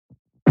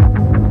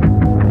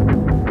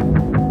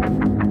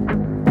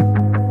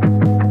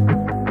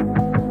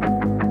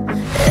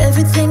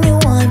everything you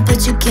want,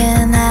 but you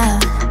can't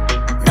have.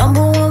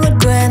 Number one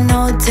regret,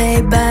 no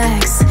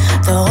takebacks.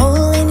 The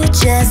hole in your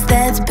chest,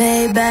 that's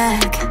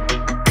payback.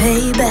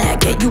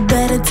 Payback, yeah, you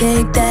better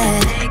take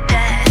that.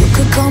 You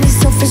could call me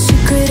selfish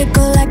and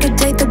critical, I could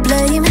take the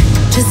blame.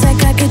 Just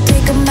like I could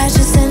take a match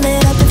and send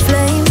it up in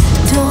flames.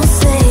 Don't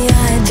say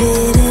I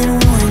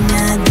didn't warn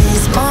ya,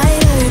 this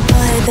might hurt,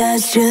 but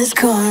that's just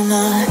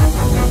karma.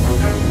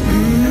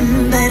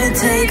 Better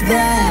take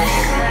that.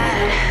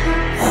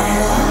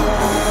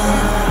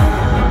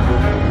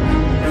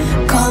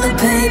 Call it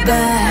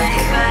payback.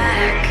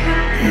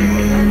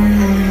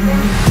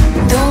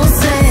 Don't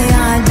say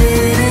I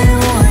didn't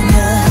warn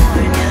ya.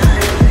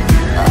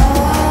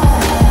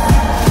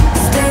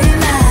 Stay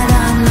mad,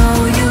 I know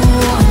you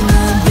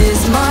wanna.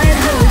 This might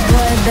hurt,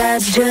 but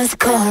that's just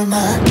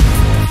karma.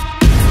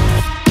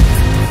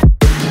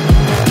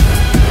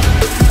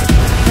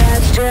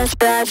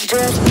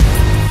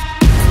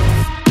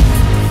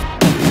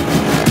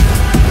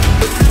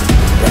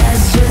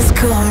 That's just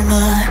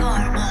karma.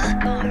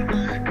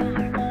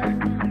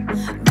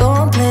 Go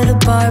and play the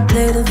part,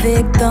 play the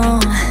victim.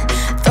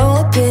 Throw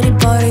a pity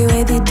party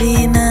with your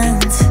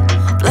demons.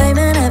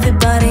 Blaming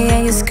everybody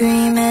and you're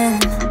screaming,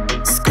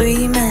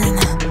 screaming,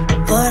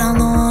 but I'm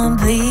the one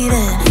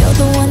bleeding. You're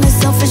the one that's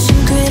selfish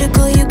and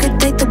critical, you could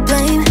take the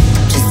blame.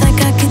 Just like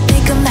I could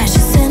take a match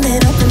and send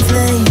it up in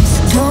flames.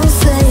 Don't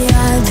say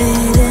I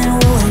didn't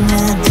warn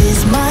ya, this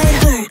might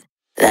hurt,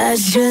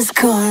 that's just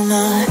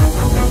karma.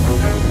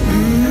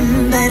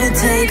 Better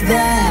take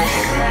that.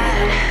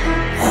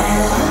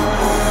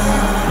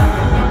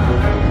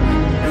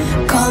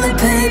 Call it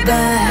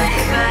payback.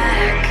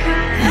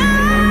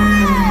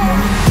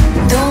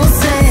 Don't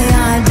say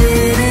I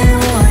didn't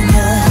warn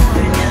ya.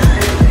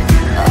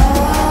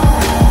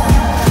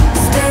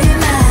 Stay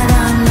mad,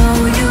 I know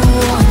you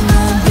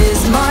wanna.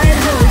 This might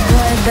hurt,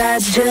 but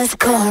that's just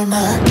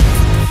karma.